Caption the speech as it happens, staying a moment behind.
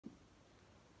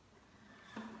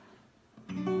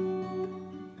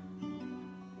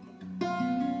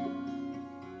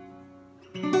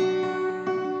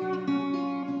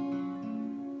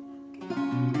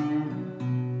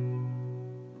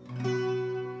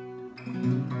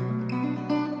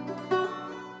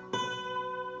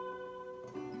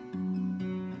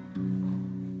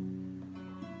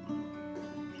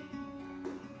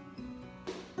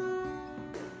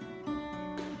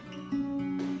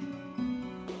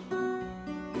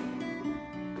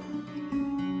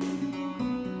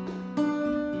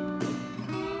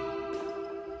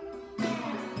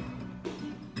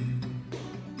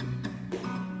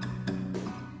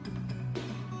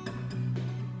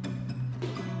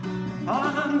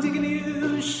I'm digging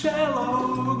you,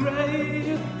 shallow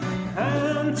grave,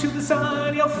 and to the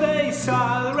side your face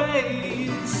I'll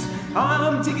raise.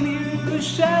 I'm digging you,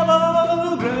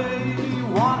 shallow grave,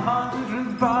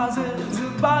 100 buzzards a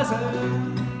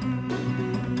buzzard.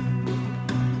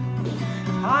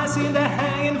 I see them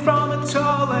hanging from the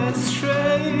tallest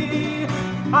tree,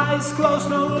 eyes closed,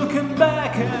 no looking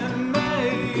back at me.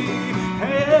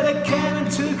 Hey, they came and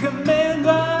took him in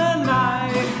the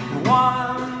night.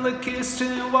 One that kissed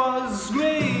him was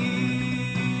green.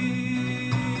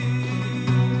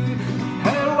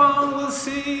 Everyone will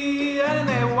see and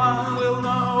everyone will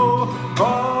know.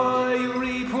 Boy, you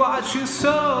reap what you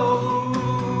sow.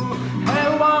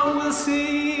 Everyone will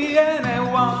see and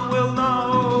everyone will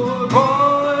know.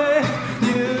 Boy,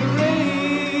 you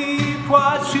reap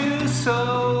what you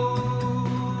sow.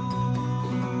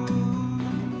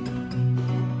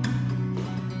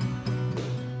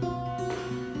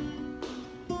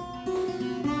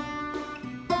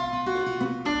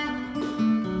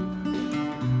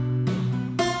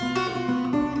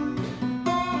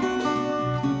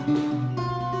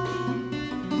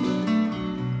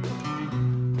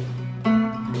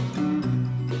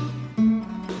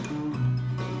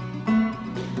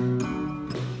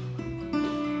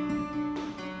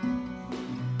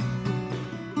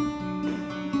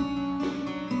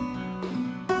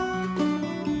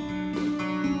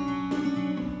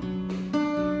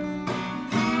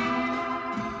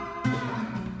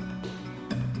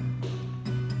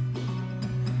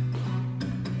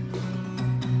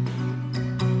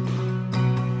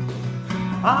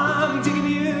 I'm digging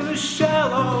you a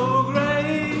shallow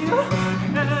grave,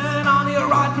 and on your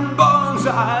rotten bones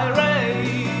I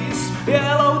raise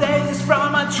yellow daisies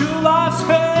from my true love's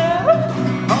hair.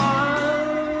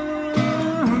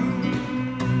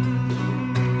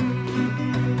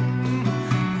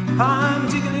 I'm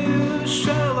digging you a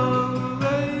shallow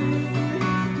grave.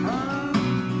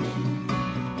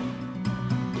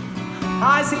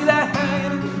 I see that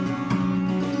hand.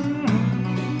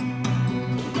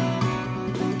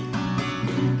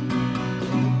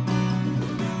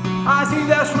 I see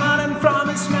that's running from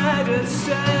His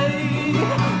Majesty,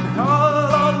 all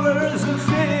odors of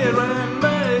fear and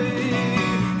me.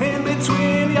 In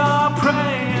between your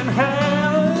praying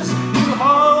hands, you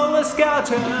hold a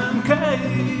skeleton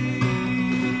key.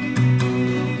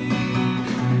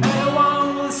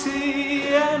 Everyone will see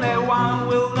and everyone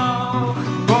will know.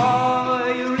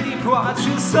 Boy, you reap what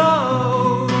you sow.